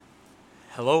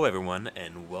Hello, everyone,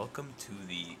 and welcome to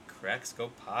the Crack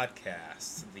Scope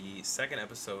podcast, the second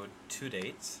episode to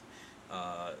date.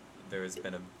 There has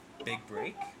been a big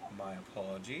break. My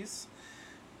apologies.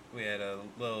 We had a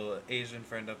little Asian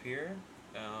friend up here.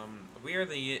 We are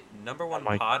the number one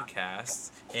my-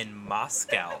 podcast in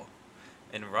Moscow,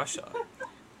 in Russia.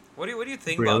 What do you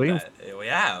think Really? about that?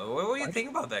 Yeah, what do you think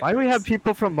about that? Why do we have Chris?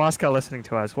 people from Moscow listening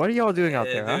to us? What are y'all doing out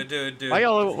there, huh? Dude. Why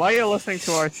y'all listening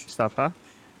to our stuff, huh?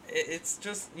 It's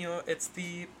just it's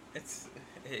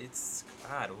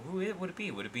God. Would it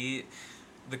be? Would it be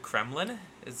the Kremlin?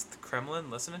 Is the Kremlin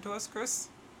listening to us, Chris?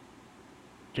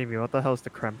 Jamie, what the hell is the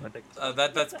Kremlin?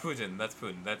 That's Putin. That's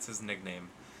Putin. That's his nickname.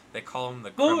 They call him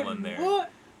the Kremlin there.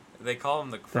 What? They call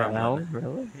him the The hell? Kremlin.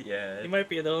 Really? Yeah. You might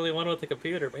be the only one with a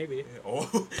computer, maybe. Oh.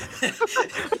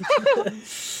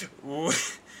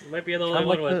 You might be the only I'm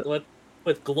one like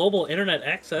with global internet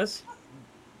access.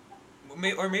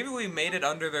 Or maybe we made it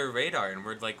under their radar and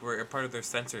we're a part of their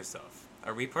censor stuff.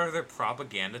 Are we part of their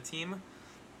propaganda team?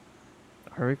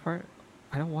 Are we part?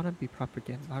 I don't want to be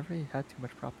propaganda. I already had too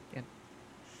much propaganda.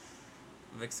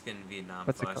 Mexican Vietnam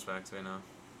What's it called? flashbacks right now.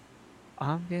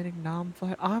 I'm getting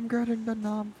I'm getting the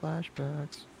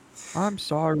flashbacks. I'm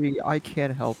sorry, I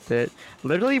can't help it.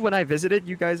 Literally, when I visited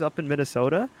you guys up in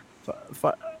Minnesota,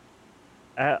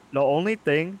 the only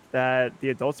thing that the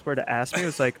adults were to ask me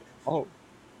was like, "Oh,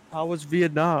 how was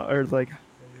Vietnam?" Or like,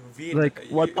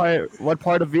 what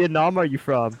part of Vietnam are you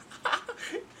from?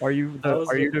 Are you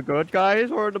the good guys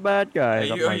or the bad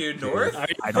guys? Are you north? Are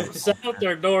I you don't South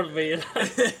or North Vietnam?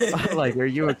 I'm like, are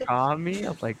you a commie?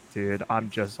 I'm like, dude, I'm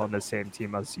just on the same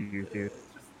team as you, dude.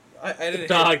 I didn't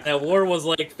Dog, that war was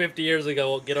like 50 years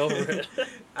ago. Get over it.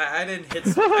 I didn't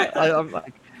hit. I'm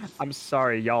like, I'm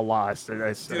sorry, y'all lost. And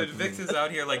I said, Dude, Vict is out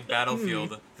here like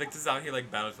Battlefield. Vict is out here like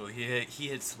Battlefield. He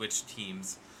hit switch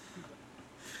teams.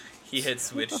 He hit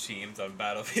switch teams on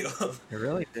Battlefield. I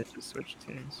really did just switch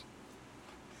teams.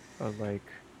 But like,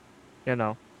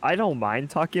 I don't mind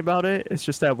talking about it. It's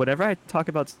just that whenever I talk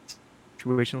about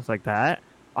situations like that,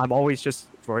 I'm always just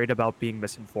worried about being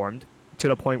misinformed to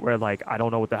the point where like I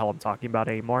don't know what the hell I'm talking about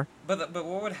anymore. But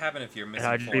what would happen if you're And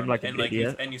I'd misinformed seem like an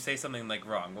idiot. and you say something like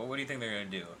wrong? What do you think they're gonna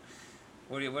do?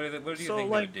 What do you So, think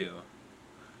like, they're gonna do?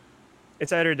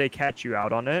 It's either they catch you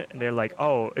out on it and they're like,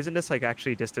 "Oh, isn't this like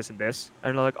actually this, and this?"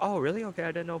 And they're like, "Oh, really? Okay, I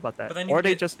didn't know about that." But then you Or they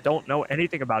get- just don't know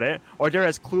anything about it, or they're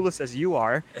as clueless as you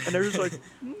are, and they're just like,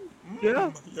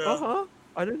 "Yeah, uh-huh,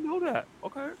 I didn't know that."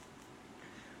 Okay.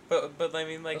 But I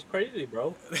mean like That's crazy,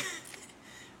 bro.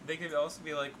 they could also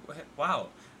be like, wow.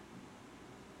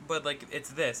 But like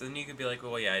it's this, and you could be like,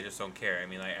 well, yeah, I just don't care. I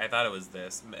mean, I thought it was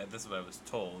this. This is what I was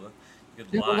told. You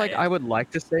could Yeah, lie. but like I would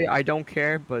like to say I don't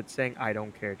care, but saying I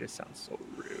don't care just sounds so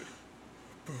rude.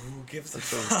 Who gives a That's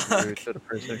so fuck? rude to the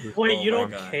person who's Wait, Oh you my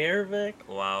don't God. care, Vic?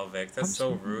 Wow, Vic, that's I'm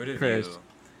so so rude of Chris. you.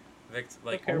 Vic,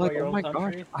 like, care I'm about like, your oh own my gosh,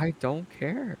 country? I don't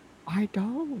care. I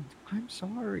don't. I'm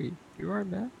sorry. You are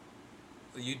mad.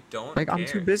 you don't Like care. I'm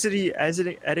too busy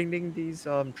editing these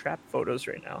trap photos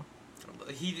right now.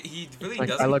 He really Like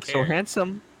doesn't I look care. so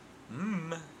handsome.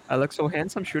 Mm. I look so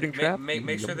handsome shooting trap.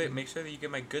 Make sure that you get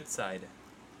my good side.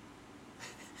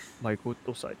 My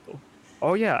gusto saito.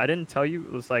 Oh yeah, I didn't tell you.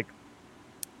 It was like,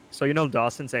 so you know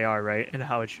Dawson's AR, right? And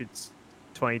how it shoots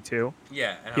 22.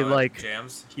 Yeah, and He how it like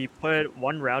jams. he put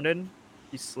one round in,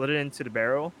 he slid it into the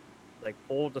barrel, like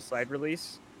pulled the side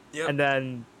release, Yep. and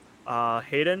then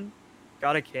Hayden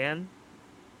got a can,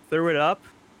 threw it up,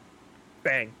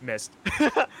 bang, missed.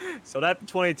 So that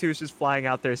 22 is just flying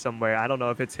out there somewhere. I don't know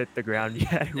if it's hit the ground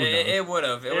yet. Who knows? It would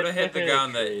have. It would have hit the hit a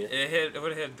ground that tree. it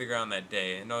would have hit the ground that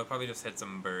day. No, it probably just hit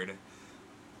some bird.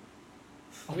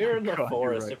 Oh We were my in the God, you're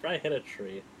forest. right. It probably hit a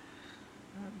tree.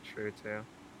 True too.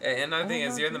 And another I thing don't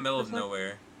is, know, you're in the dude. middle of It's like-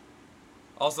 nowhere.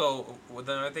 Also,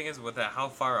 the other thing is with that, how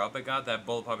far up it got, that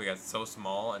bullet probably got so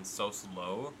small and so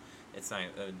slow. It's not.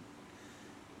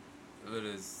 It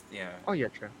is. Yeah. Oh yeah,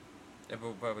 true. It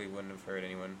probably wouldn't have hurt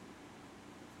anyone.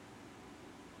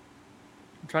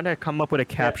 I'm trying to come up with a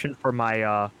caption for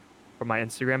my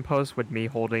Instagram post with me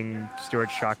holding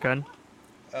Stuart's shotgun.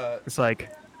 It's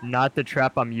like not the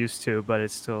trap I'm used to, but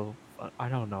it's still fun. I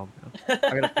don't know, man.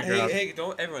 I gotta figure out. Hey,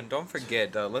 don't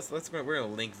forget. We're gonna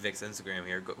link Vic's Instagram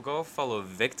here. Go follow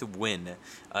Vict Win.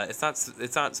 It's not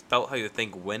spelled how you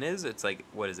think win is. It's like,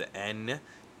 what is it?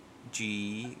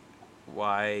 NGYUEN,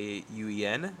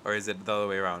 or is it the other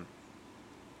way around?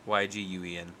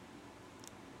 YGUEN.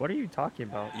 What are you talking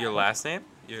about? Your last name?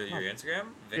 Your Instagram?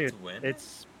 Vict Dude, Win.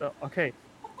 it's okay.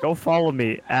 Go follow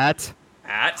me at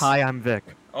At. Hi, I'm Vic.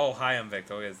 Oh, hi, I'm Vic.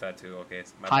 Oh, is that too? Okay.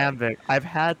 My Hi, bad. I'm Vic. I've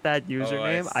had that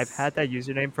username. I I've had that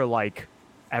username for like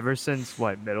ever since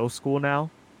what middle school now.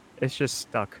 It's just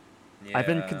stuck. I've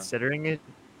been Yeah. considering it.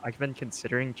 I've been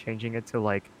considering changing it to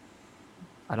like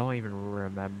I don't even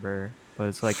remember, but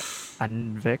it's like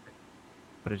Vic,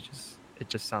 but it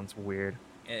just sounds weird.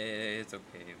 It's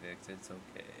okay, Vict. It's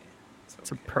okay. It's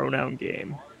It's a okay. pronoun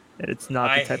game, and it's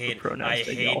not the type of I pronouns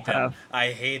that y'all hate them. have.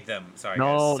 I hate them. Sorry guys.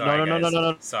 No, no, Sorry no, no, no, guys. no,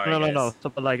 no, Sorry no, no, no. guys. So,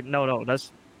 but like, no.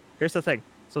 Here's the thing.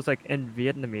 So it's like in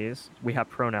Vietnamese we have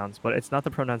pronouns, but it's not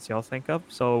the pronouns y'all think of.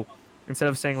 So instead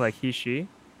of saying like he, she,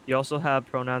 you also have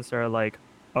pronouns that are like,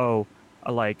 oh,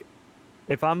 like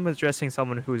if I'm addressing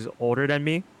someone who's older than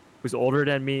me,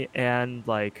 and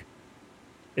like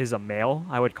is a male,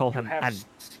 I would call You him have an.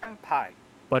 senpai.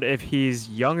 But if he's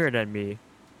younger than me,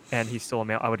 and he's still a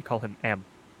male, I would call him am.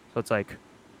 So it's like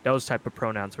those type of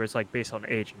pronouns where it's like based on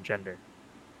age and gender,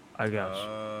 I guess.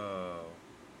 Oh.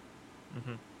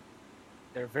 hmm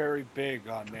They're very big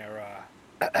on their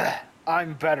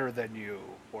I'm better than you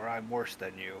or I'm worse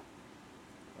than you.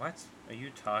 What are you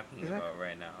talking about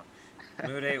right now?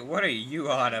 Mude, what are you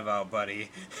on about, buddy?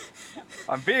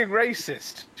 I'm being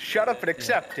racist. Shut up and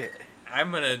accept it.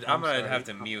 I'm gonna sorry. have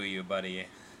to mute you, buddy.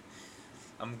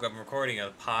 I'm recording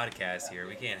a podcast here.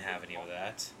 We can't have any of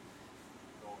that.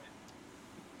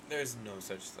 There's no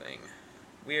such thing.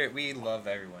 We love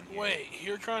everyone here. Wait,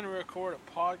 you're trying to record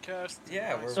a podcast?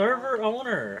 Yeah, we're Server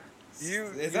owner. Is You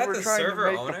that were the trying server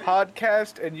to make owner? a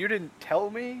podcast and you didn't tell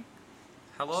me?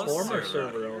 Hello, Former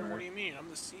server. server owner. What do you mean? I'm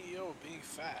the CEO of being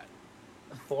fat.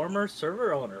 Former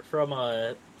server owner from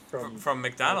From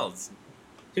McDonald's.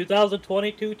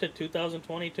 2022 to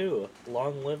 2022.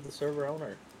 Long live the server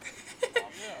owner.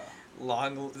 Yeah.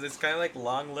 It's kind of like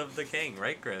long live the king,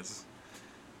 right, Chris?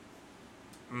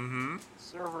 Mm-hmm.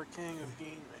 Server king of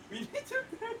gaming.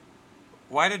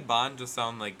 Why did Bond just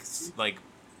sound like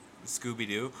Scooby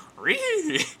Doo?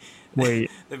 Wait,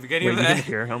 The beginning wait, of you that. didn't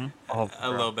hear him? Oh, A bro.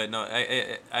 little bit. No,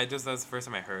 I just that's the first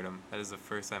time I heard him. That is the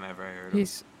first time ever I heard him.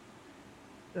 He's,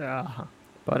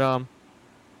 but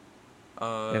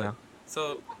you know,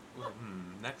 So,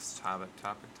 next topic.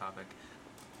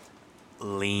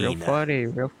 real Lean. funny,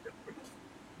 real.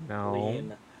 No,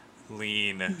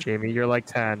 Lean. Jamie, you're like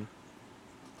 10.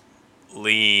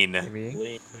 Lean. Jamie,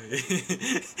 Lean.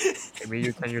 Jamie,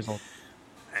 you're 10 years old.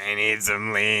 I need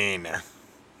some lean.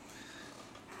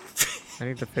 I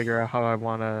need to figure out how I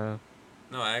want to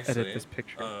No, actually, edit this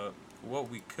picture. what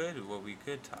we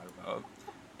could talk about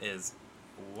is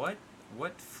what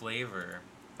flavor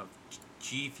of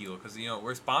G Fuel, because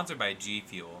we're sponsored by G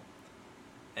Fuel,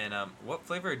 and what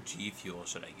flavor of G Fuel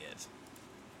should I get?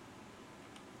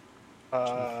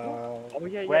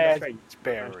 yeah,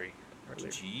 Raspberry.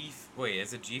 Wait,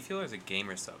 is it G Fuel or is it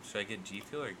Gamer Subs? Should I get G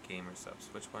Fuel or Gamer Subs?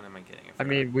 Which one am I getting? I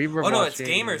mean, we were oh no, watching...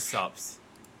 it's Gamer Subs.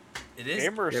 It is.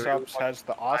 Gamer Yeah, Subs has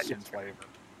the awesome flavor.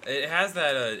 It has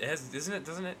that. It has,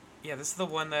 doesn't it? Yeah, this is the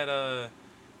one that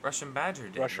Russian Badger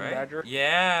did, Russian right? Badger?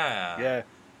 Yeah.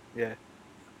 Yeah.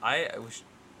 I wish.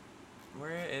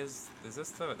 Where is this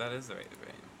the? That is the right.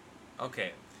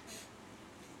 Okay.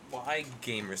 Why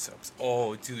Gamer Subs?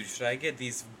 Oh, dude, should I get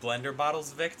these blender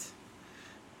bottles, Vict?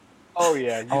 Oh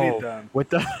yeah, you need them. with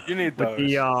the You need with those.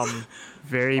 the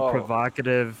very Oh.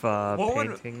 provocative What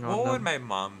painting on would them. my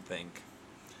mom think?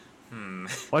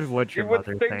 What would You your would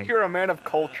mother think think? you're a man of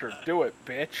culture. Do it,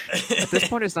 bitch. At this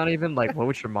point, it's not even like what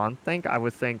would your mom think. I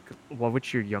would think, what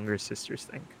would your younger sisters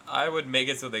think? I would make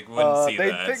it so they wouldn't see They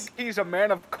that. think he's a man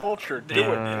of culture. Do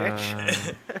it,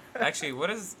 bitch. Actually, what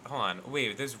is? Hold on.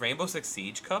 Wait, there's Rainbow Six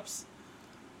Siege cups.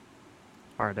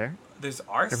 Are there? There's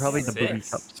R6. They're probably the booby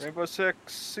cups. Rainbow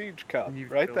Six Siege Cup,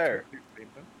 right there.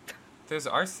 There's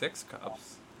R6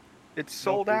 cups, It's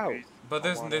sold out. but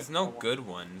there's no good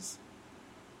ones.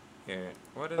 Here,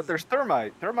 what is? But there's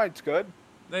Thermite. Thermite's good.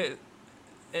 there's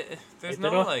Wait, they no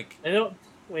don't- like. They don't.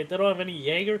 Wait, they don't have any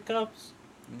Jaeger cups.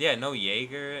 Yeah, no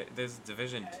Jaeger. There's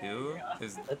Division 2.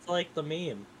 That's like the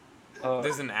meme.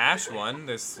 There's an Ash one.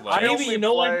 There's I like. only Jamie, you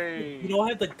know what? play- You know I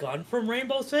have the gun from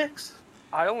Rainbow Six.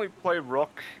 I only play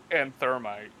Rook and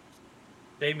Thermite.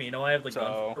 Jamie, you know I have the So-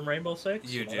 gun from Rainbow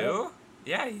Six. You do?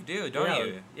 Yeah, you do, don't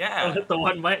you? Yeah. The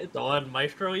one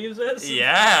Maestro uses.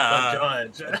 Yeah. The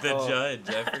judge. The Oh. judge.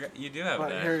 I forgot. You do have But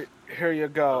that. here you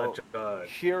go. The judge.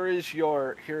 Here's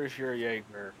your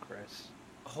Jaeger, Chris.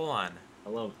 Oh. Hold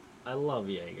on. I love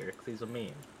Jaeger 'cause he's a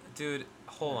meme. Dude,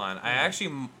 hold on. I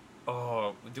actually.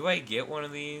 Oh, do I get one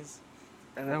of these?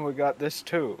 And then we got this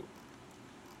too.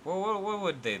 What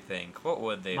would they think? What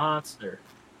would they? Monster.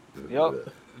 Yep.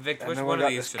 Vic, And which then we one of got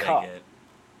these this should cup. I get?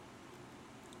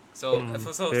 So,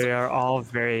 They are all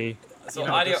very. so You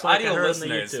know, audio just like I audio heard in the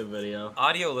listeners, YouTube video.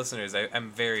 audio listeners,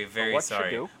 I'm very what you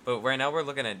sorry, do? but right now we're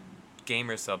looking at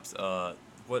Gamer Subs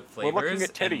what We're looking flavors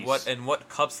at titties. and what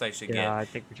cups I should Yeah, I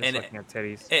think we're just And- looking at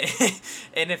titties. get.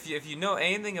 And if you know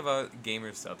anything about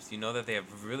gamer subs, you know that they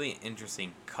have really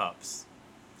interesting cups.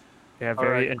 They have All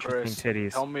very right, interesting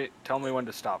Chris, titties. Tell me when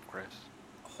to stop, Chris.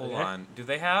 Hold Okay. on. Do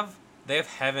they have? They have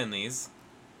heavenlies.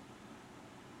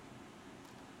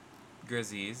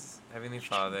 Grizzies. Heavenly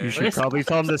Father. You should probably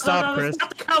tell him to stop, Chris. Stop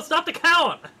the count! Stop the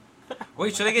count!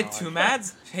 Wait, should I get God. two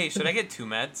mads? Hey, should I get two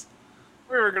mads?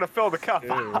 We were gonna fill the cup.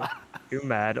 Ew. You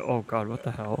mad? Oh god, what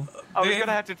the hell? I was They-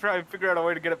 gonna have to try and figure out a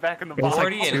way to get it back in the It's like bottle.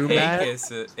 40 two and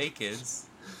mads? eight kids.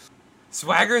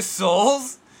 Swagger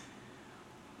Souls?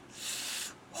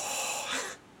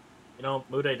 You know,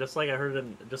 Mude, just like I heard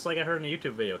in a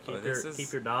YouTube video, keep this is-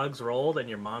 keep your dogs rolled and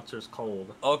your monsters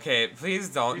cold. Okay, please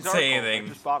don't These are say cold. I anything.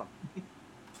 just bought 'em.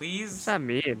 What's Please. that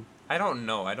mean? I don't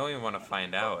know. I don't even want to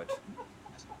find out.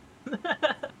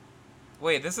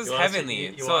 Wait, this is You wanna see- Heavenly.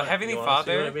 you So wanna- Heavenly you wanna see what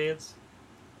Father. it means?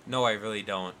 No, I really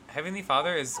don't. Heavenly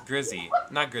Father is Grizzy,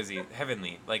 not Grizzy.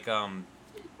 Heavenly, like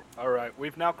All right,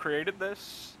 we've now created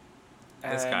this,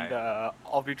 This and guy.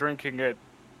 I'll be drinking it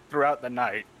throughout the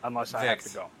night unless I have Vict.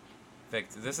 to go.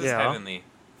 Vict. This is Yeah. Heavenly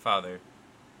Father.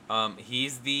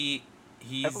 He's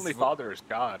Heavenly Father is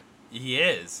God. He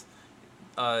is.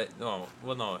 No.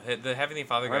 Well, no. The Heavenly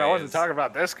Father guy I wasn't is. talking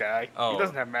about this guy. Oh. He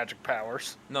doesn't have magic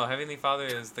powers. No, Heavenly Father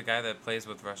is the guy that plays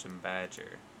with Russian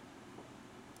Badger.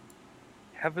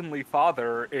 Heavenly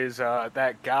Father is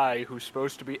that guy who's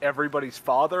supposed to be everybody's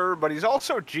father, but he's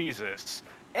also Jesus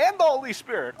and the Holy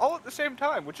Spirit all at the same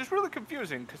time, which is really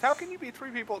confusing. Because how can you be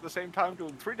three people at the same time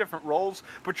doing three different roles,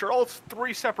 but you're all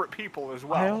three separate people as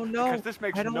well? I don't know. Because this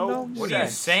makes I don't no know. sense. What are you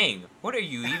saying? What are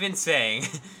you even saying?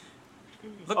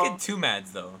 Look Oh. at two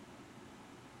mads though.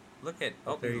 Look at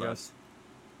There he you go. left.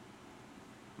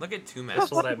 Look at two That's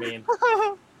mads. what I mean.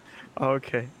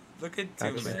 Okay. Look at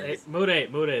two Gotcha. Hey, mads.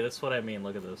 Mude, that's what I mean.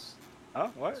 Look at this. Huh?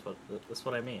 What? That's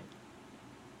what I mean.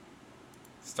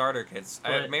 Starter kits.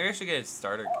 What? Maybe I should get a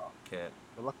starter kit.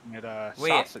 We're looking at Wait,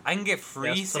 sausage. I can get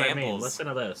free That's what I mean. samples. Listen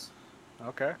to this.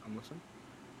 Okay, I'm listening.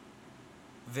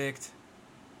 Vict.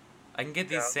 I can get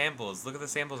these Yeah. samples. Look at the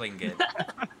samples I can get.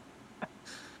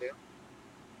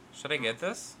 Should I get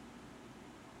this?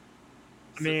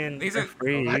 I mean, These they're are-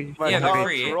 free. My Yeah, they're dog's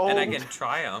free, and I rolled, can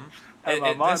try them. and my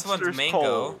This one's monster's mango.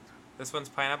 cold. This one's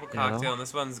pineapple Yeah. cocktail, and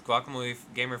this one's guacamole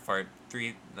gamer fart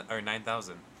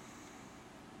 9,000.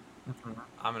 I'm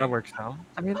That gonna. works out.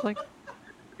 I mean, like, you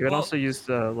can Well- also use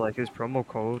the his promo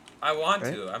code. I want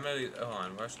Right? to. I'm gonna. Hold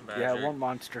on. Russian Badger. Yeah, one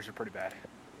monsters are pretty bad.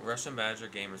 Russian Badger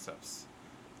gamer subs.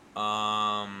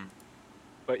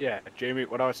 But yeah, Jamie,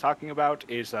 what I was talking about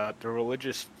is the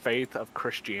religious faith of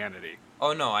Christianity.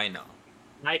 Oh no, I know.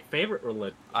 My favorite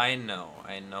religion. I know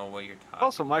what you're talking.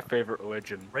 Also, my favorite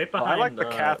religion. Right Well, behind. I like the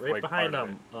Catholic right behind part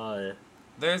of it.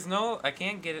 There's no. I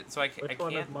can't get it. So I Which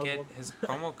one is can't get Muslim? his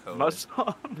promo code.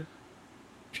 Muslim.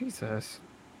 Jesus.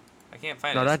 I can't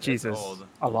find No, it. not It's Jesus. old.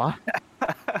 Allah.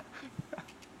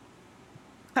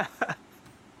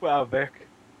 Wow, Vic,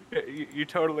 you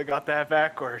totally got that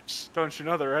backwards. Don't you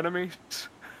know they're enemies?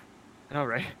 All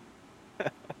right.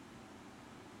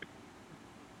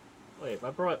 Wait,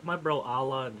 my bro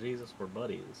Allah and Jesus were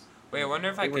buddies. Wait, I wonder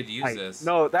if I They were could use tight. this.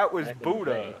 No, that was Back in the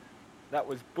Buddha. day. That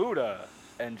was Buddha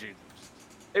and Jesus.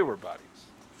 They were buddies.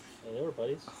 Yeah, they were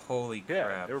buddies. Holy Yeah,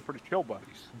 crap. they were pretty chill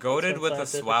buddies. Goated That's with been a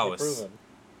scientifically swouse.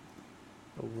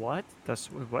 proven. What? That's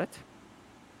what?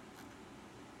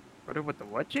 What with the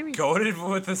what, Jimmy? Goated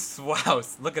with a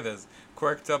swouse. Look at this.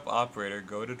 Quirked up operator.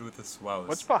 Goated with a swouse.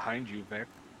 What's behind you, Vic?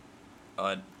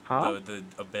 Huh? The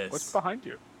abyss. What's behind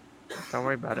you? Don't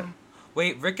worry about it.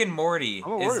 Wait, Rick and Morty I'm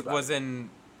not worried about was in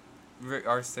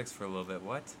R6 for a little bit.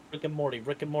 What? Rick and Morty,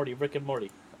 Rick and Morty, Rick and Morty.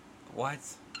 What?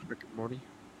 Rick and Morty.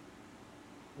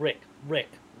 Rick.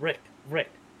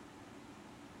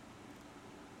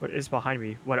 What is behind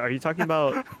me? What are you talking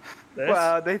about? This?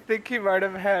 Well, they think he might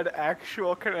have had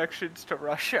actual connections to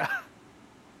Russia.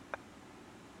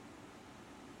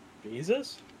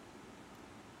 Jesus?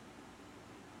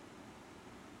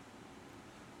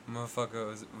 Motherfucker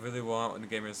was really want the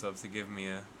gamer subs to give me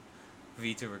a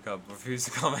VTuber cup. Refuse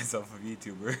to call myself a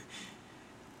VTuber.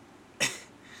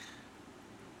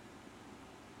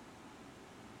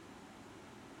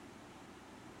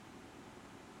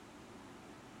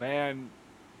 Man,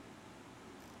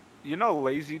 you know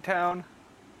Lazy Town?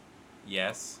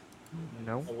 Yes.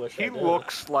 No. I wish I He did.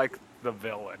 looks like the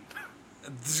villain.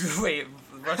 Wait,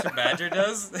 Russian Badger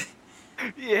does?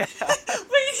 Yeah.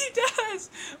 Wait, he does!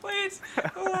 Wait,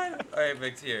 hold on. Alright,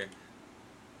 Vict, here.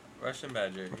 Russian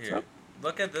Badger, here. up?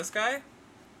 Look at this guy.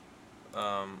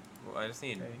 Well, I just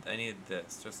need, Okay. I need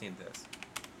this. Just need this.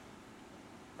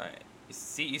 Alright.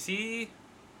 You see?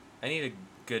 I need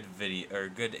good video or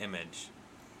good image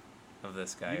of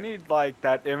this guy. You need like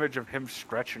that image of him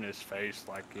stretching his face,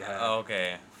 like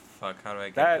Okay. Fuck. How do I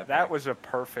get that? that back? was a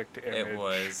perfect image. It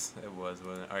was. Wasn't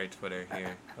it? All right, Twitter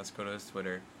here. Let's go to his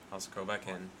Twitter. I'll scroll back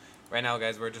in. Right now,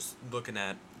 guys, we're just looking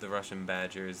at the Russian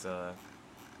Badgers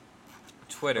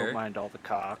Twitter. Don't mind all the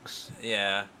cocks.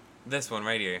 Yeah, this one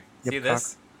right here. Yep, See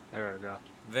this? There we go.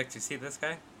 Vict, you see this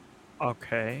guy?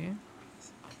 Okay.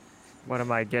 What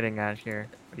am I getting at here?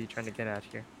 What are you trying to get at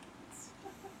here?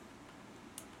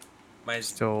 My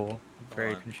Still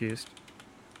very on. confused.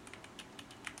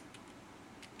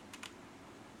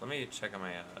 Let me check on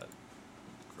my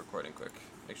recording quick.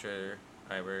 Make sure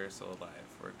we're still alive.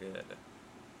 We're good.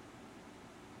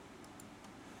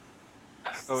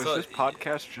 So is So, this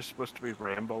podcast just supposed to be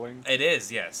rambling? It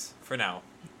is, yes. For now,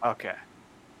 Okay.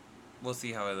 we'll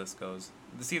see how this goes.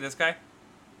 See this guy?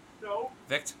 No.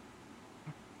 Vict?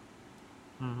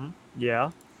 Mm-hmm.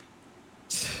 Yeah.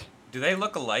 Do they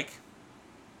look alike?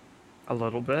 A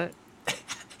little bit.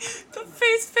 The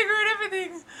face figure and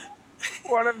everything.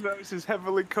 One of those is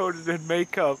heavily coated in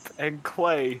makeup and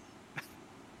clay.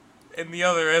 And the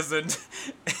other isn't.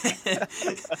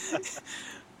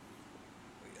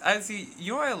 I see.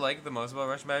 You know what I like the most about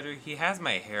Russian Badger? He has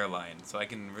my hairline, so I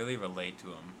can really relate to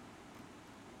him.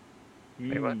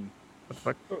 Wait, what? What the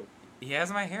fuck? He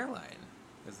has my hairline.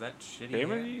 Is that shitty? hair?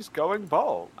 Damon's going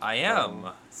bald. I am,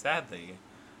 sadly.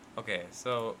 Okay,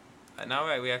 so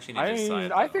now we actually need I to decide.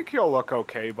 mean, I though. think you'll look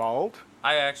okay bald,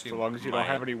 I actually. so long as you don't might.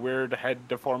 have any weird head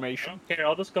deformation. Okay,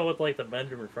 I'll just go with like the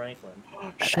Benjamin Franklin.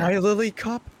 Shy Lily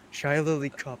Cup. Shy Lily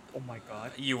Cup. Oh my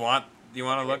god. You want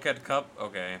to look at cup?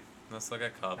 Okay, let's look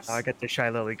at cups. Now I get the Shy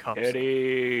Lily Cups.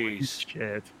 Kitties.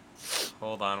 Shit.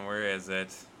 Hold on, where is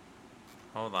it?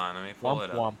 Hold on, let me pull Womp it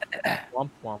up. womp. Womp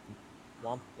womp.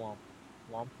 Womp womp.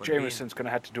 Womp. Would be- Jameson's gonna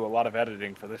have to do a lot of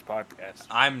editing for this podcast.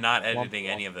 I'm not Womp editing womp.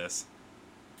 any of this.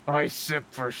 I sip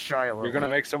for Shy Lily. You're gonna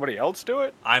make somebody else do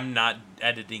it? I'm not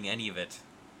editing any of it.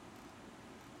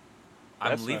 I'm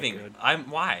That's not leaving. good.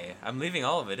 Why? I'm leaving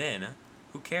all of it in.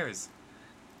 Who cares?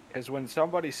 Because when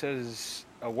somebody says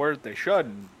a word they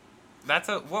shouldn't, That's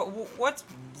what's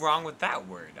wrong with that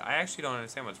word? I actually don't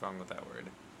understand what's wrong with that word.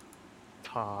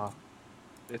 Ta.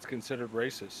 it's considered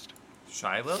racist.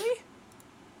 Shy Lily?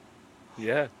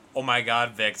 Yeah. Oh my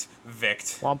god, Vict.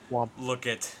 Womp womp. Look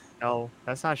it. No,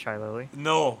 that's not Shy Lily.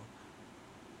 No.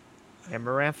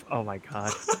 Amaranth? Oh my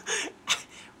god.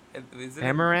 Is it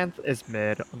Amaranth is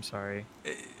mid. I'm sorry.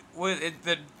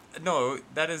 No,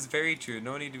 that is very true.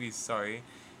 No need to be sorry.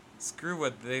 Screw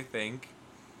what they think.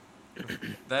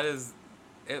 That is...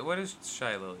 what is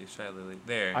Shy Lily? Shy Lily.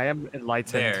 There. I am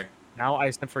enlightened. There. Now I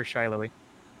sip for Shy Lily.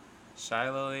 Shy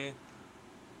Lily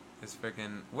is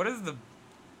freaking... What is the...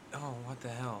 Oh, what the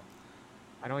hell?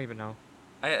 I don't even know.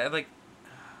 I like...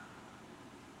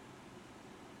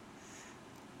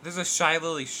 There's a Shy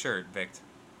Lily shirt, Vict.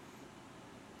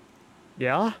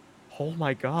 Yeah? Oh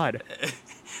my god.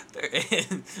 There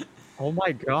is. Oh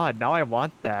my god. Now I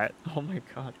want that. Oh my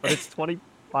god. But it's $25.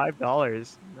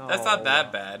 No. That's not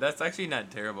that bad. That's actually not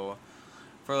terrible.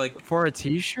 For like... For a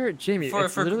t-shirt? Jamie,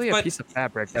 it's literally a but- piece of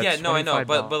fabric. That's Yeah, no, I know.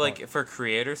 But $25. like, for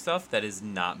creator stuff, that is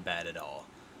not bad at all.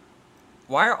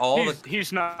 Why are all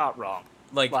He's not wrong.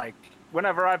 Like,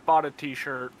 Whenever I've bought a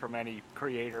T-shirt from any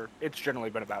creator, it's generally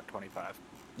been about 25.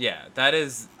 yeah, that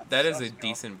is a sucks,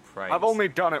 decent price. I've only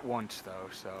done it once though,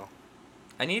 so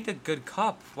I need a good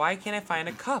cup. Why can't I find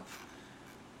a cup?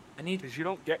 because you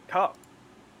don't get cup.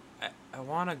 I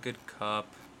want a good cup,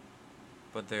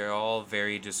 but they're all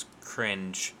very just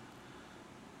cringe.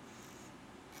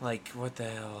 Like, what the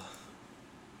hell?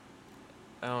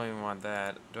 I don't even want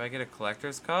that. Do I get a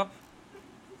collector's cup?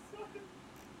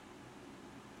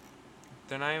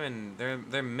 They're not even.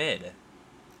 They're mid.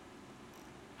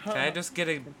 Can I just get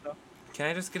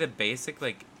a basic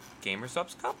like Gamer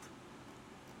Subs cup?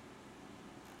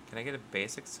 Can I get a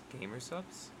basic Gamer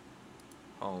Subs?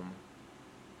 Home.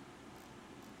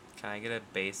 Can I get a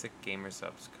basic Gamer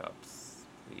Subs cups,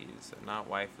 please? Not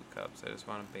waifu cups. I just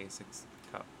want a basic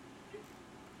cup.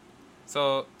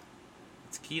 So,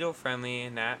 it's keto friendly,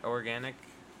 not organic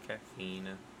caffeine.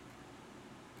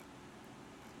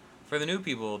 For the new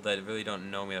people that really don't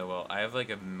know me that well, I have like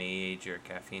a major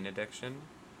caffeine addiction.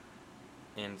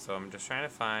 And so I'm just trying to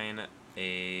find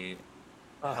a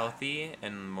healthy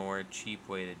and more cheap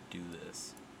way to do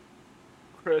this.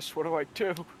 Chris, what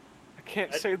do? I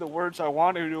can't say the words I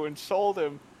want to insult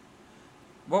him.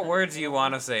 What words do you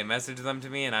want to say? Message them to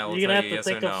me and I will You're tell gonna you have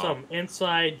to yes or think of no. some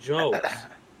inside jokes.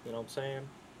 You know what I'm saying?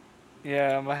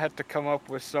 Yeah, I'm gonna have to come up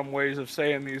with some ways of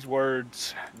saying these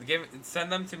words.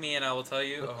 Send them to me and I will tell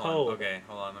you. The Oh, hold on. code. Okay,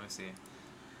 hold on. Let me see.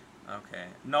 Okay.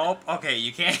 Nope. Okay,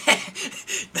 you can't.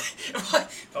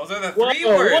 What? Those are the Whoa, three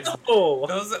words. whoa!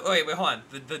 Those. Wait. Hold on.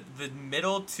 The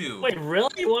middle two. Wait, really?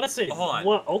 You want to say Hold on.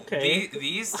 what? Okay.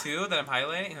 These two that I'm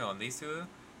highlighting. Hold on. These two.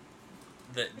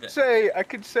 I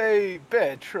could say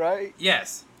bitch, right?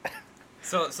 Yes.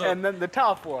 So And then the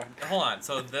top one. hold on.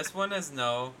 So this one is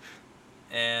no,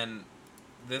 and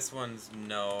this one's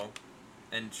no,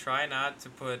 and try not to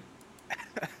put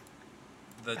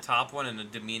the top one in a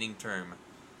demeaning term.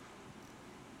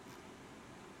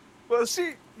 Well,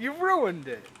 see, you ruined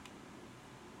it.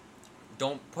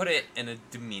 Don't put it in a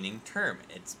demeaning term.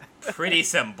 It's pretty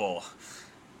simple.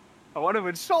 I want to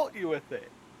insult you with it.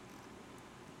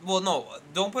 Well, no,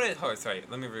 don't put it. Oh, sorry.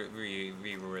 Let me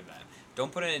reword that.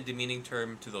 Don't put it in a demeaning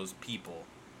term to those people.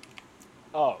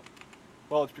 Oh.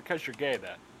 Well, it's because you're gay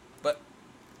then. But,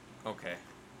 okay.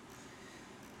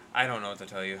 I don't know what to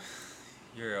tell you.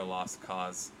 You're a lost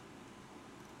cause.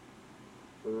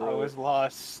 I was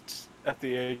lost at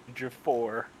the age of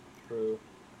 4. True.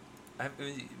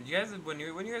 You guys, when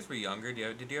you guys were younger,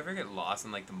 did you ever get lost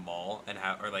in like the mall and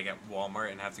or like at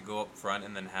Walmart and have to go up front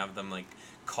and then have them like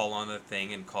call on the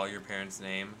thing and call your parents'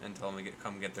 name and tell them to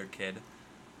come get their kid?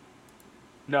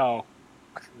 No.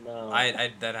 No.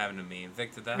 That happened to me.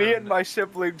 Vic, did that Me happen and my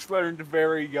siblings learned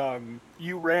very young.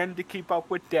 You ran to keep up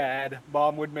with Dad.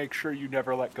 Mom would make sure you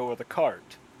never let go of the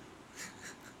cart.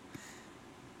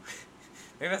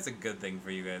 Maybe that's a good thing for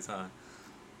you guys, huh?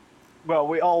 Well,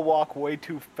 we all walk way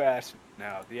too fast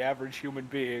now. The average human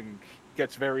being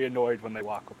gets very annoyed when they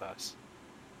walk with us.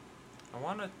 I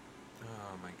wanna.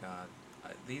 Oh my god.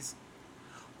 These.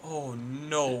 Oh,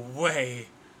 no way.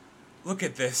 Look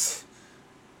at this.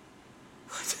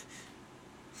 What?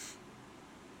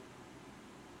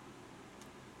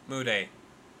 Mude.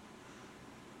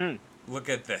 Look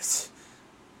at this.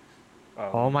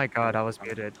 Oh my god, I was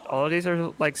muted. All of these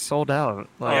are like sold out.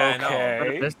 Like, Yeah, I know.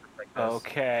 Okay. this like this.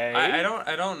 Okay.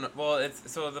 I don't. Well,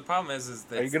 it's so the problem is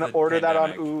that Are you gonna order that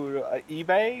on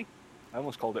eBay? I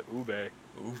almost called it Ube.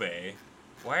 Ube.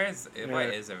 Why is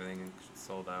everything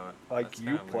sold out? Like That's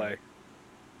you kinda play.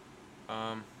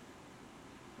 weird.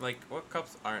 Like what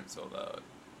cups aren't sold out?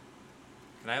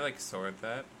 Can I like sort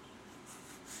that?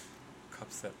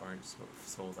 Cups that aren't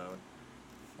sold out.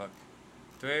 Fuck.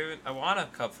 Do I even? I want a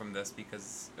cup from this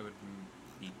because it would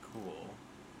be cool.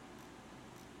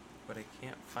 But I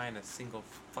can't find a single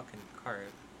fucking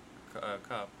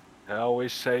cup. They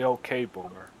always say okay,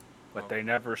 Boomer. But Oh. they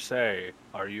never say,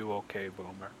 are you okay,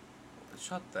 Boomer?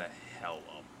 Shut the hell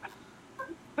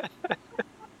up.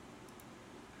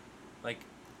 Like,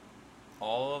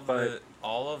 all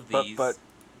of these.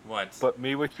 What? But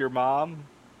me with your mom?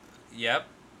 Yep.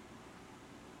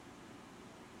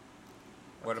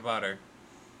 What about her?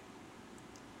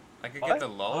 I could get the Oh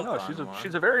Lollipop no, one.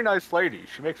 she's a very nice lady.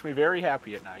 She makes me very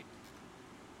happy at night.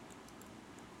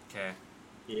 Okay.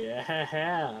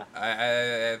 Yeah.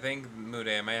 I think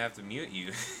Mude, I might have to mute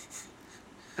you.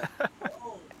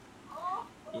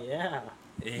 Yeah.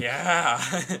 Yeah.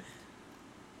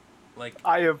 Like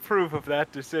I approve of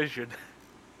that decision.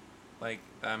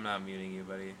 I'm not muting you,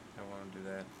 buddy. I won't do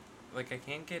that. Like I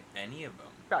can't get any of them.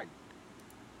 God.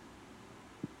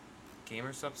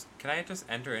 Gamer subs. Can I just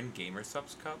enter in gamer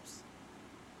subs cups?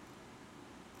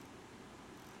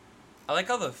 I like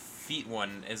how the feet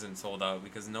one isn't sold out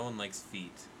because no one likes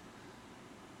feet.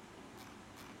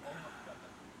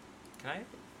 Can I?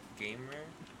 Gamer?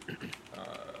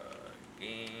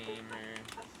 Gamer.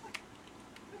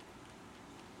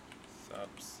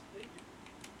 Subs.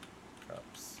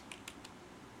 Cups.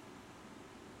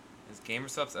 Is gamer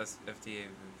subs FDA?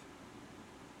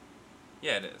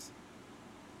 Yeah, it is.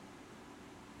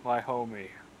 My homie.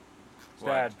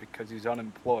 Sad because he's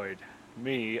unemployed.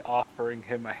 Me offering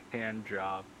him a hand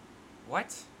job.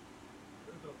 What?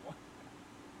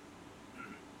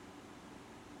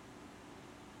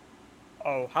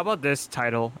 Oh, how about this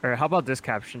title? Or how about this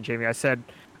caption, Jamie? I said,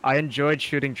 I enjoyed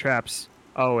shooting traps.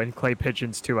 Oh, and clay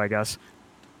pigeons too, I guess.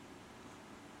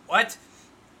 What?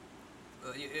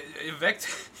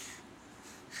 Vict?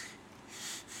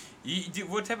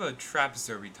 What type of traps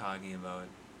are we talking about?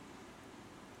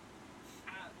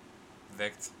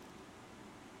 Vict?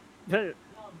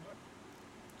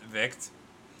 Vict?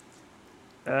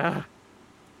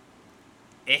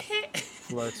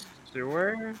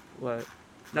 Sewer? What?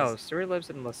 No, Sewer lives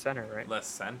in the center, right? Less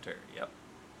center, yep.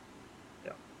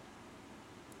 Yep.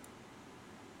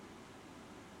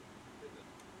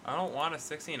 I don't want a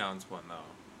 16-ounce one, though.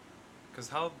 Because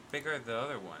how big are the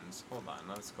other ones? Hold on,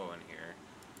 let's go in here.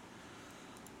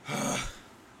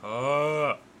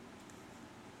 Oh.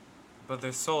 But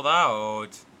they're sold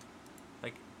out.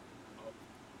 Like,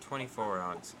 24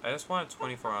 ounce. I just want a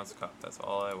 24 ounce cup. That's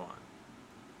all I want.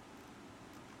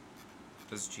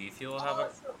 Does G Fuel have a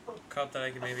cup that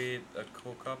I can maybe a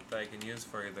cool cup that I can use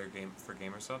for either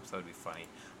gamer subs? That would be funny.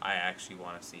 I actually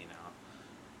want to see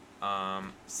now.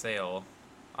 Sale,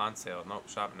 on sale. Nope,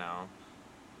 shop now.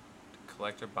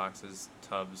 Collector boxes,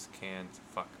 tubs, cans.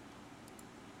 Fuck.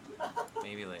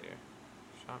 Maybe later.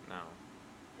 Shop now.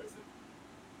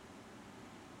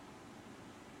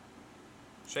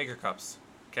 Shaker cups.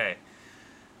 Okay.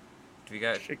 Do we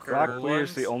got Rock gold Lee is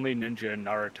ones? the only ninja in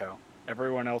Naruto.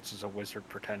 Everyone else is a wizard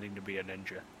pretending to be a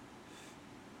ninja.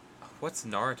 What's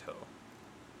Naruto?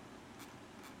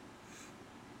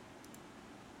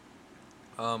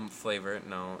 Flavor.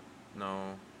 No.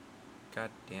 God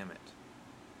damn it.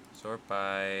 Sort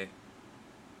by...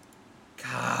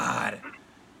 God!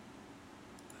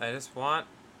 I just want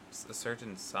a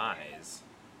certain size.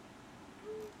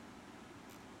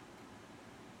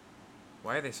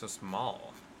 Why are they so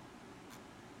small?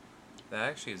 That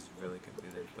actually is really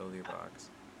confusing. Build your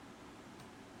box.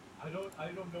 I don't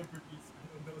know Bernice. I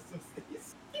don't know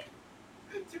Sophie's.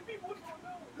 Two people don't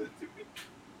know. Two people.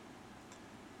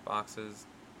 Boxes,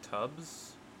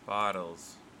 tubs,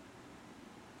 bottles.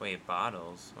 Wait,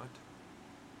 bottles? What?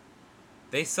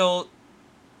 They sold...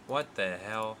 What the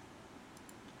hell?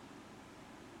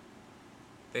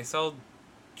 They sold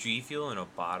G Fuel in a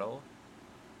bottle?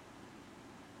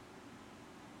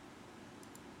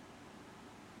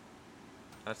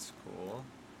 That's cool.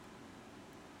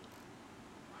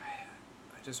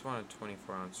 I just want a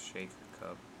 24 ounce shaker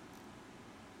cup.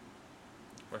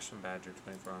 Russian Badger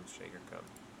 24 ounce shaker cup.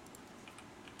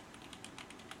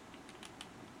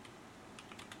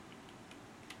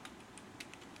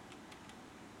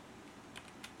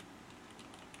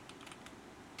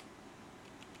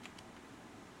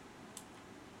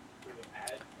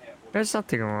 There's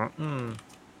nothing wrong.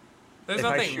 There's If I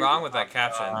nothing shoot wrong with that off,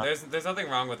 caption. There's nothing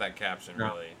wrong with that caption,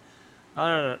 No.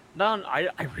 really. No, I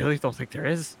really don't think there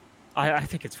is. I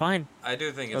think it's fine. I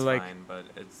do think it's Like, fine, but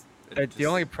it's... The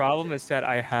only problem is that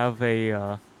I have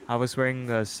I was wearing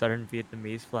a Southern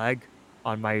Vietnamese flag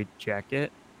on my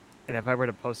jacket, and if I were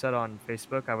to post that on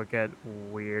Facebook, I would get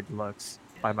weird looks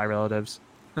by my relatives.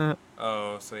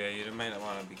 Oh, so yeah, you might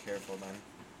want to be careful then.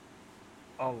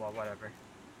 Oh well, whatever.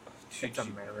 It's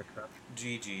America.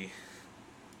 GG.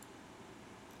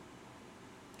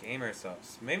 Gamer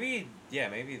subs. Maybe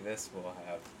this will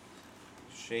have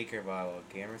shaker bottle.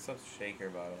 Gamer subs, shaker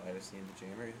bottle. I just need the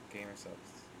gamer subs.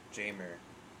 Jamer.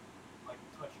 Like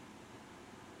touch.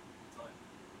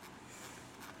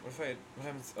 What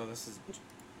happens? Oh, this is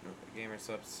gamer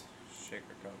subs,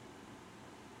 shaker cup.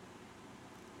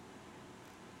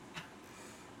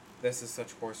 This is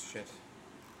such horse shit.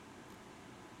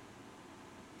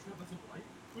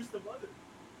 Who's the mother?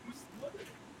 Who's the mother?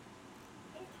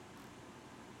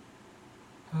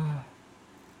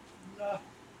 Nah.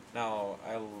 No,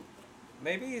 I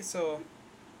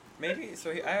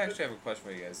actually have a question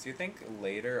for you guys. Do you think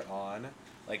later on,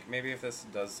 like maybe if this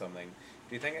does something,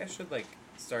 do you think I should like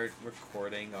start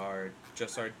recording our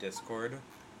Discord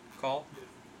call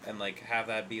and like have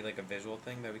that be like a visual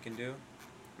thing that we can do?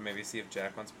 Maybe see if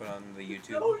Jack wants to put on the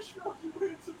YouTube. No, Shrug, you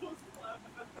weren't supposed to laugh.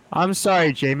 I'm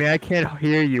sorry, Jamie. I can't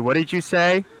hear you. What did you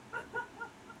say?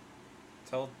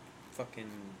 Tell fucking...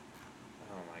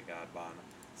 Oh my god, Bon.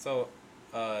 So,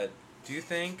 do you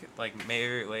think, like,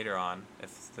 maybe later on,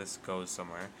 if this goes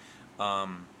somewhere,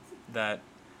 that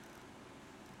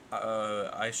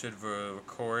I should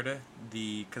record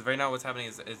the... Because right now what's happening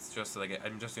is it's just, like,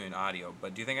 I'm just doing audio,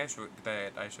 but do you think I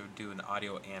should do an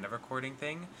audio and a recording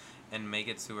thing and make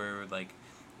it so where, like,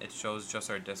 it shows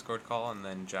just our Discord call and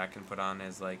then Jack can put on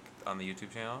his, like, on the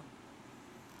YouTube channel?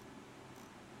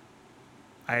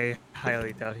 I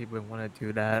highly doubt he would want to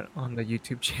do that on the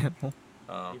YouTube channel.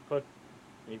 Oh. You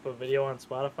put video on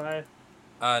Spotify?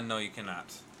 No, you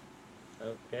cannot.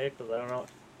 Okay, because I don't know.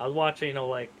 I was watching,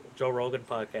 like Joe Rogan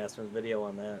podcast and video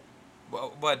on that.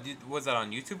 What was that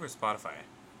on YouTube or Spotify?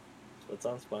 So it's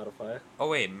on Spotify. Oh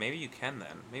wait, maybe you can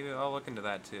then. Maybe I'll look into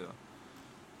that too.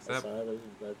 I saw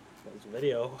there's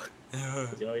video.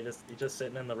 You know, he's just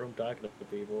sitting in the room talking to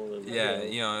people. There's Yeah,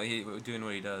 video. you know, he doing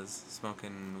what he does,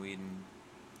 smoking weed and.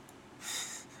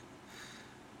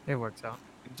 It works out.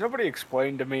 Did somebody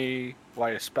explain to me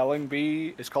why a spelling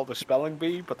bee is called a spelling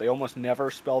bee, but they almost never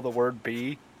spell the word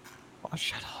bee? Oh,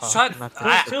 shut up. Shut. I'm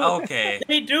not Okay,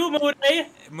 They do, Moody!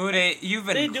 Mude, you've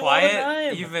They been do all the quiet.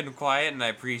 time. You've been quiet, and I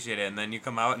appreciate it. And then you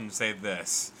come out and say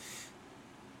this.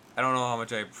 I don't know how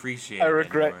much I appreciate it. I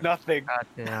regret anymore. nothing. God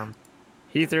damn.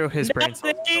 He threw his brain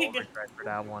cells Nothing! so regret for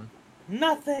that one.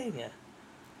 Nothing!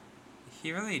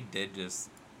 He really did just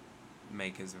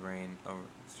make his reign. Oh,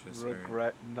 it's just her.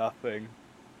 Regret nothing.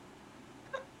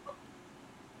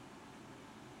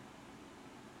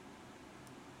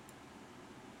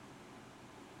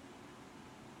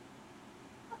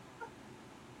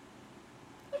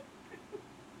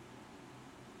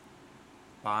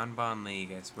 Bon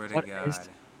League, I swear to What God. is-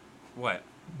 What?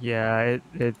 Yeah,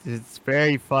 it's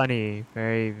very funny.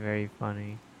 Very, very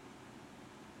funny.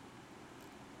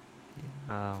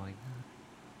 Oh my god.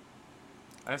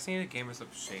 I just need a Gamer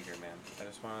Subs shaker, man. I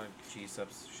just want a G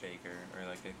Subs shaker or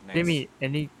like a nice.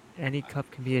 Jimmy, any cup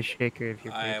can be a shaker if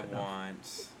you're I brave enough.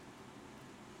 want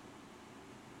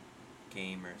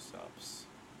Gamer Subs.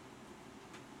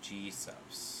 G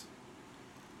Subs.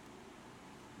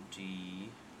 G.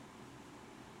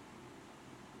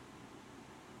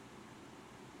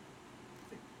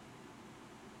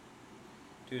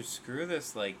 Dude, screw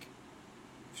this like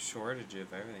shortage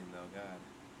of everything though, God.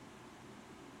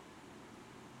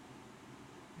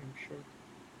 I'm sure.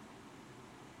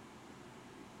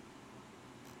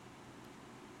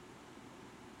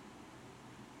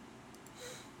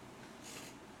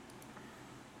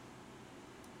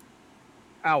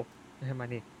 Ow! I hit my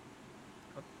knee.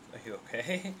 Are you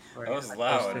okay? Sorry, That was I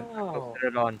loud.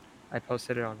 I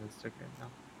posted it on Instagram now.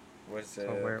 What's the So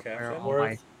where caption? are all Worth.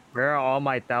 my where are all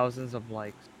my thousands of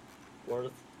likes?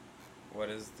 Worth. What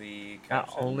is the Not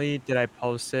caption? only did I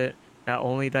post it, not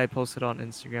only did I post it on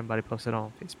Instagram, but I posted it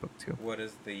on Facebook too. What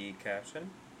is the caption?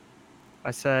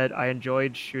 I said I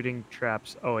enjoyed shooting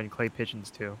traps. Oh, and clay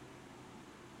pigeons too.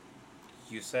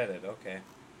 You said it, okay.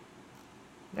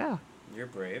 Yeah. You're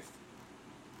brave.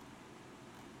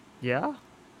 Yeah.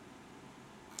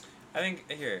 I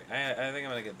think here, I think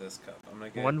I'm gonna get this cup. I'm gonna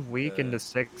get 1 week into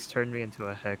 6 turned me into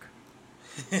a hick.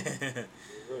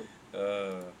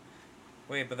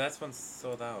 Wait, but that's one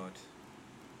sold out.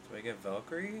 Do I get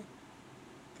Valkyrie?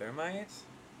 Thermite?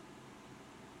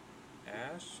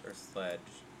 Ash or Sledge?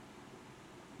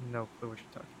 No clue what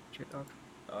you're talking about, JDAWG.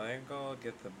 Oh, I think I'll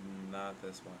get the not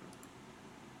this one.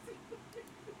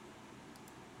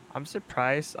 I'm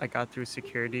surprised I got through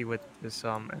security with this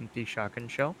empty shotgun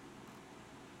shell.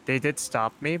 They did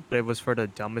stop me, but it was for the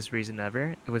dumbest reason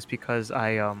ever. It was because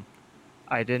I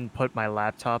didn't put my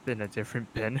laptop in a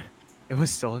different bin. It was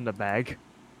still in the bag.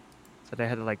 So they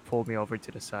had to like pull me over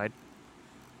to the side.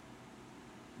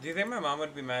 Do you think my mom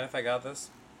would be mad if I got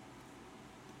this?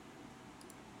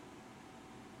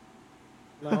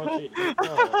 No,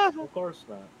 no, of course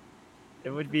not. It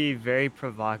would be very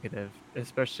provocative,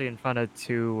 especially in front of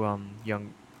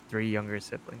three younger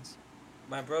siblings.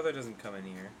 My brother doesn't come in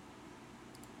here.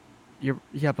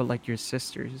 Yeah, but like your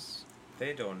sisters.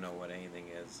 They don't know what anything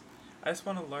is. I just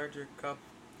want a larger cup.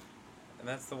 And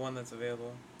that's the one that's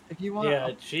available. If you want,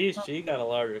 Yeah, she got a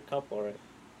larger cup already.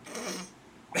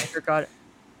 I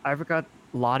forgot.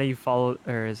 Lonnie followed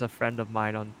or is a friend of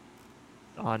mine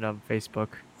on Facebook.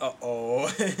 Uh-oh.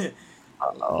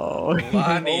 Oh,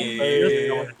 Lonnie. He doesn't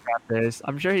know what a trap is.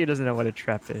 I'm sure he doesn't know what a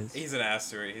trap is. He's an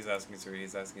asteroid. He's asking Stuart.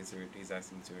 He's asking Stuart. He's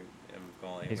asking Stuart. I'm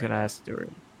calling him He's right gonna now. ask Stuart.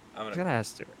 I'm He's gonna. gonna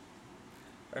ask Stuart.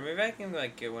 Or maybe I can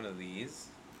like get one of these.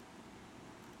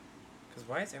 Cause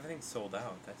why is everything sold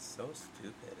out? That's so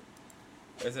stupid.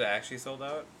 Is it actually sold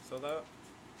out? Sold out?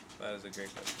 That is a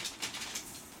great question.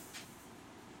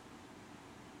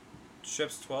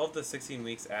 Ships 12 to 16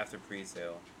 weeks after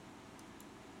pre-sale.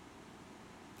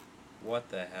 What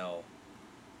the hell?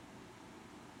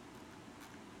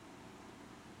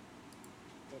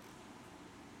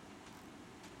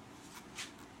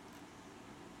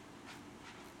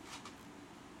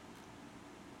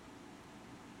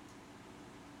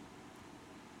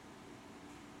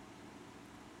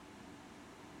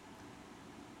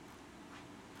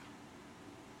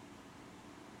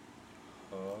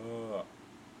 Oh.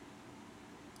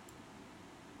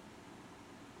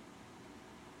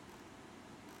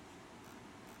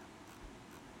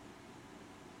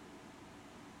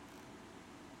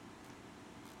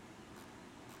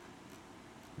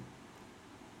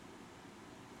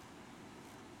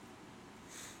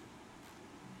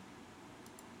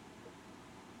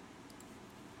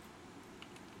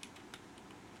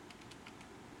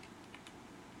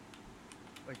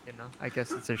 Like I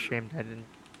guess it's a shame that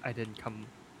I didn't come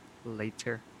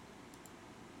later.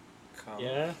 Come.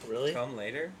 Yeah, really? Come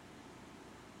later?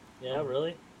 Yeah,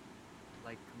 really?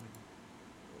 Like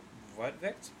What,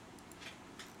 Vict?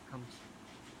 come.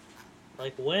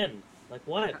 Like when? Like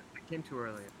what? I came too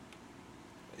early.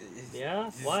 Yeah?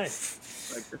 Why?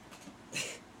 Like,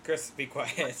 Chris, be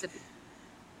quiet.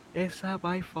 it's not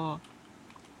my fault.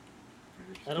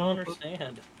 I don't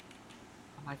understand.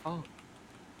 Not my fault.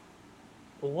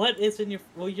 What is in your?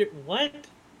 Well, your what?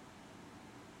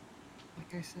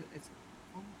 Like I said, it's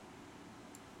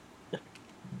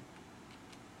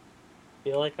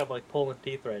feel like I'm like pulling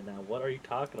teeth right now. What are you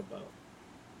talking about?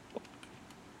 Oh,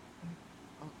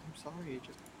 I'm sorry.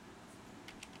 Just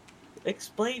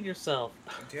Explain yourself.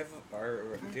 Do you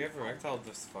have erectile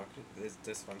dysfunction? Is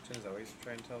that what you're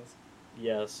trying to tell us?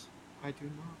 Yes. I do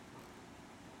not.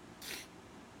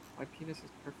 My penis is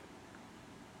perfect.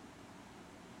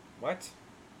 What?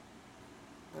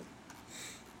 What?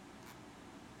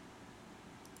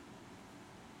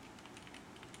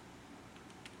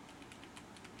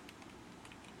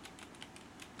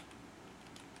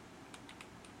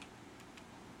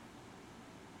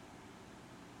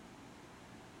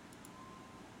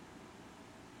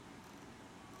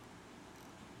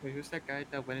 Wait, who's that guy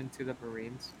that went into the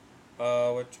Marines?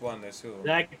 Which one? There's two.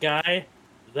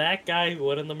 That guy who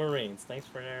went in the Marines. Thanks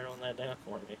for narrowing that down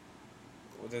for me.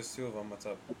 Well, there's two of them. What's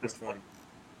up? This Which one?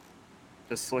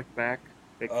 The slick back,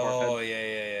 big Oh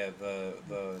forehead. yeah.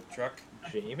 The truck.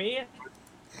 Jamie?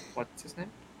 What's his name?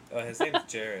 His name's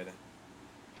Jared.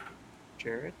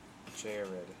 Jared? Jared.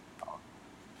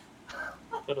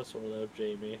 Could have sworn that was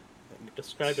Jamie. You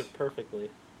described it perfectly.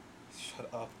 Shut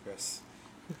up, Chris.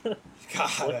 Slick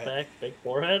God. back, big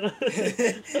forehead.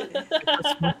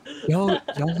 Y'all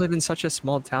live in such a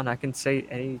small town. I can say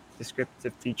any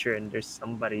descriptive feature, and there's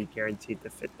somebody guaranteed to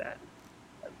fit that.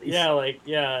 At least.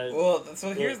 yeah. Well,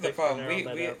 so here's the Thanks for problem. narrowing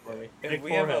that down for me. Big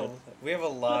We have forehead. a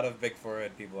lot of big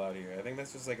forehead people out here. I think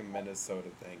that's just like a Minnesota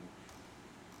thing.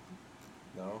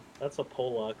 No, That's a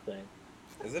Pollock thing.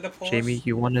 is it a Polish? Jamie,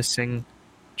 you want to sing?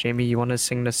 Jamie, you want to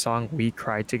sing the song "We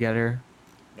Cry Together"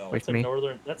 No. with That's a me?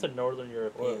 That's a northern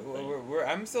European thing.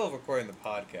 I'm still recording the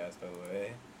podcast, by the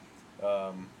way.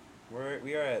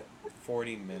 We are at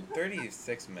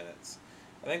 36 minutes.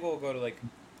 I think we'll go to like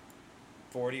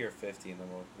 40 or 50, and then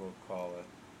we'll call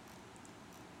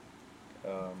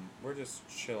it. We're just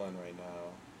chilling right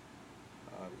now,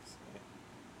 obviously.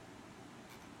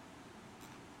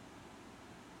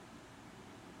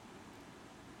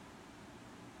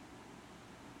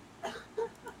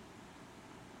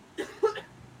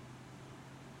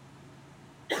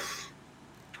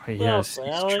 Oh, yes, up,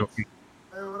 he's Alex? choking.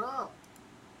 Hey, what up?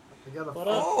 I got a What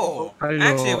up? Oh, Hello,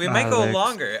 actually, we might go Alex.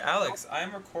 longer. Alex,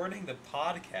 I'm recording the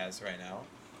podcast right now.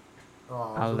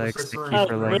 Oh, Alex, thank I you was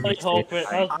for letting really me hoping.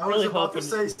 say I was I was really about hoping. to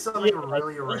say something yeah,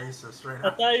 really racist right I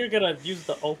now. thought you were gonna use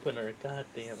the opener. God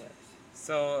damn it!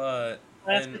 So,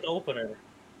 Classic opener.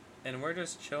 and we're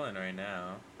just chilling right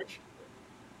now.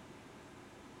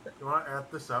 You want to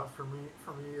add this out for me,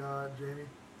 Jamie?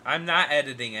 I'm not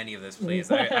editing any of this,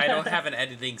 please. I don't have an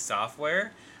editing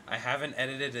software. I haven't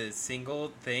edited a single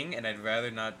thing, and I'd rather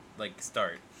not like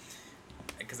start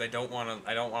because I don't want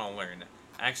to learn.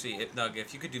 Actually, Doug,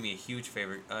 if you could do me a huge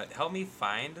favor, help me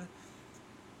find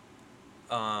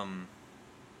a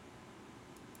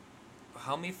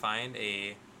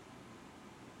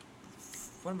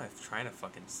what am I trying to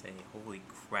fucking say? Holy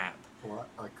crap!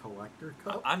 A collector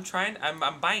cup? I'm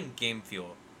buying game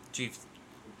fuel.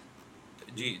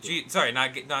 Sorry,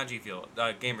 not G Fuel.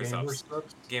 Gamer subs.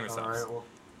 Gamer subs. Alright, well,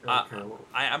 okay, well,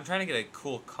 I'm trying to get a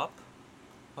cool cup.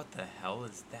 What the hell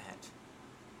is that?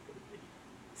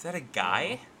 Is that a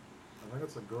guy? I think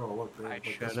it's a girl. Look, they I like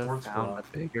should a have sports found bra. a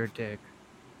bigger dick.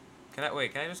 Can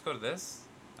I just go to this?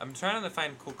 I'm trying to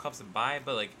find cool cups to buy,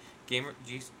 but like G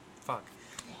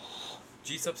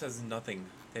subs has nothing.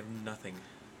 They have nothing.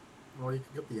 Well, you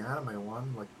can get the anime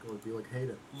one. Like, it would be like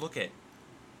Hayden. Look at.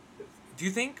 Do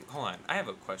you think? Hold on. I have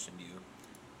a question to you.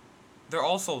 They're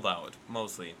all sold out,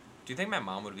 mostly. Do you think my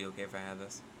mom would be okay if I had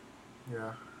this?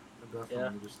 Yeah,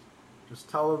 definitely. Just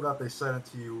tell them that they sent it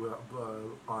to you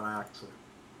on accident,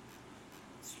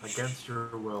 against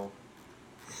your will.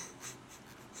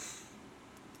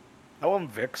 Tell him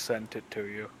Vic sent it to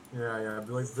you. Yeah. I'd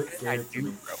be like, Vic gave it to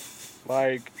me.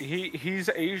 Like he's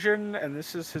Asian and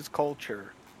this is his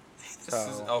culture. This is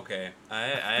So- okay.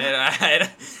 I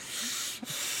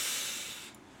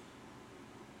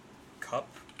cup.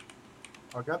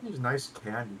 I got these nice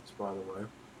candies, by the way.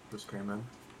 Just came in.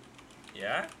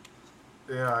 Yeah.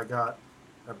 Yeah,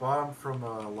 I bought them from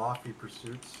Lofty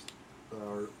Pursuits,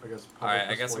 or I guess. All right. I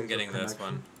Public guess I'm Displays of getting this Connection.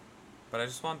 one. But I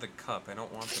just want the cup. I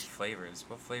don't want the flavors.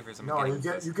 What flavors am I No, getting? you with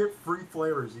get this? you get free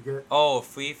flavors. You get Oh,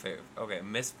 flea flavor. Okay,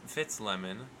 Misfits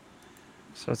lemon.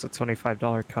 So it's a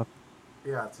 $25 cup.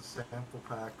 yeah, it's a sample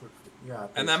pack with And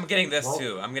it's- I'm getting this well,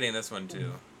 too. I'm getting this one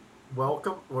too.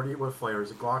 Welcome. What flavor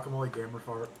is it? Guacamole, Gamer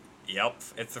Fart. Yep,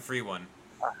 it's the free one.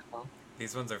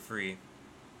 These ones are free.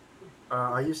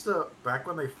 I used to back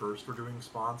when they first were doing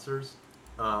sponsors.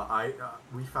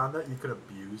 We found that you could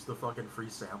abuse the fucking free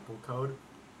sample code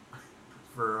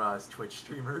for Twitch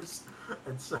streamers,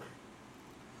 and so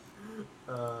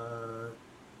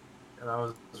And that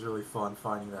was really fun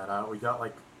finding that out.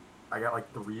 I got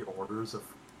like 3 orders of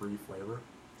free flavor.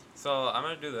 So I'm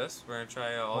gonna do this. We're gonna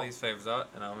try all these flavors out,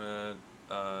 and I'm gonna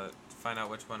find out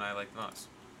which one I like the most.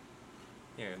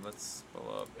 Here, let's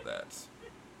pull up that.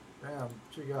 Damn,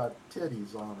 she got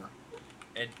titties on her.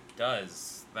 It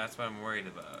does. That's what I'm worried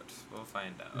about. We'll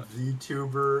find out.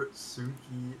 VTuber,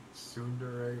 Suki,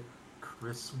 Tsundere,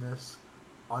 Christmas,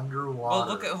 Underwater.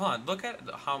 Well, hold on. Look at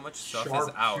how much stuff is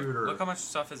out. Sharpshooter. Look how much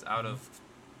stuff is out of.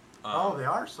 Oh, they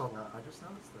are sold out. I just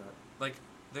noticed that. Like,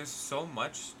 there's so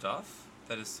much stuff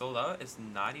that is sold out. It's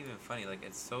not even funny. Like,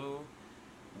 it's so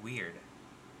weird.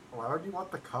 Why would you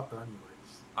want the cup anyways?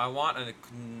 I want a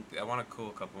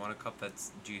cool cup. I want a cup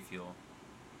that's G Fuel.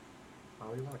 Why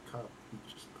would you want a cup? You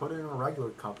just put it in a regular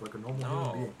cup like a normal human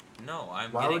No, being. no,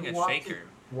 I'm Why would getting you a want shaker.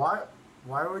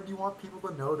 Why would you want people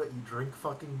to know that you drink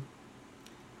fucking...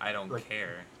 I don't like,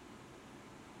 care.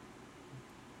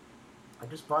 I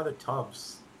just buy the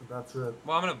tubs. That's it.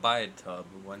 Well, I'm gonna buy a tub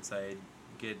once I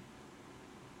get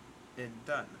it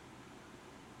done.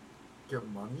 Get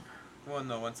money. Well,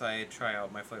 no, once I try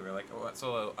out my flavor. Like,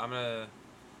 so I'm gonna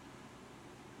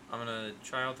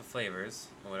try out the flavors,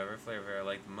 whatever flavor I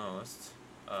like the most.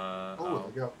 They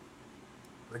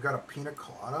got a pina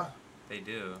colada. They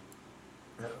do.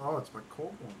 Yeah, oh, it's my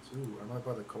cold ones. Ooh, I might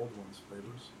buy the cold ones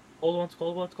flavors. Cold ones,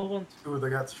 cold ones, cold ones. Ooh, they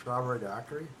got strawberry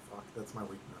daiquiri. Fuck, that's my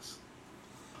weakness.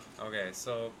 Okay,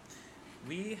 so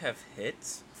we have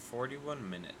hit 41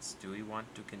 minutes. Do we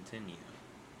want to continue?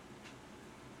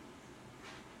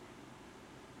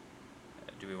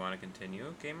 Do we want to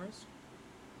continue, gamers?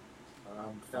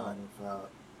 I'm fine with that.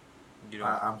 You don't.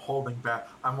 I'm holding back.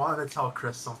 I'm wanting to tell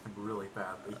Chris something really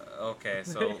badly. Okay,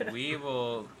 so we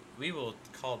will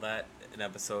call that an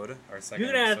episode, our 2nd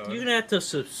You're gonna have to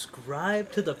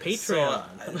subscribe to the Patreon.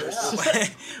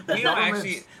 We don't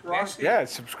actually. Yeah,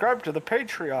 subscribe to the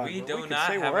Patreon. We where do we can not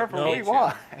say have a whatever we Patreon.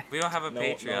 want. We don't have a No,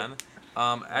 Patreon.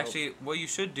 Actually, what you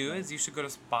should do is you should go to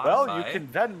Spotify. Well, you can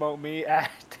Venmo me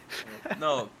at.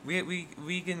 No, we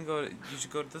can go. You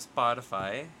should go to the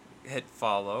Spotify, hit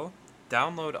follow,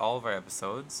 download all of our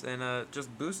episodes, and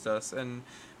just boost us. And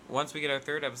once we get our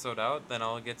 3rd episode out, then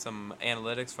I'll get some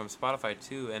analytics from Spotify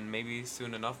too, and maybe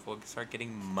soon enough we'll start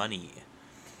getting money,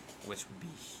 which would be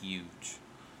huge.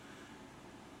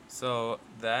 So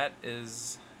that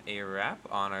is a wrap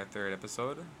on our 3rd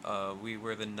episode. We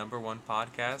were the #1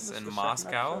 podcast in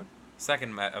Moscow.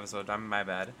 Second episode. My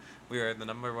bad. We are the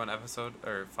 #1 episode,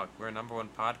 we're #1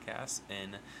 podcast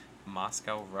in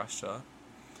Moscow, Russia.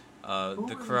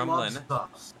 The Kremlin.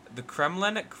 Loves us? The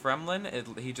Kremlin.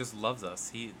 He just loves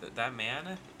us. That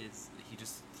man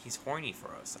he's horny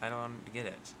for us. I don't get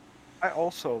it. I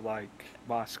also like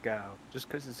Moscow, just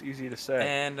because it's easy to say.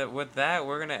 And with that,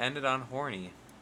 we're gonna end it on horny.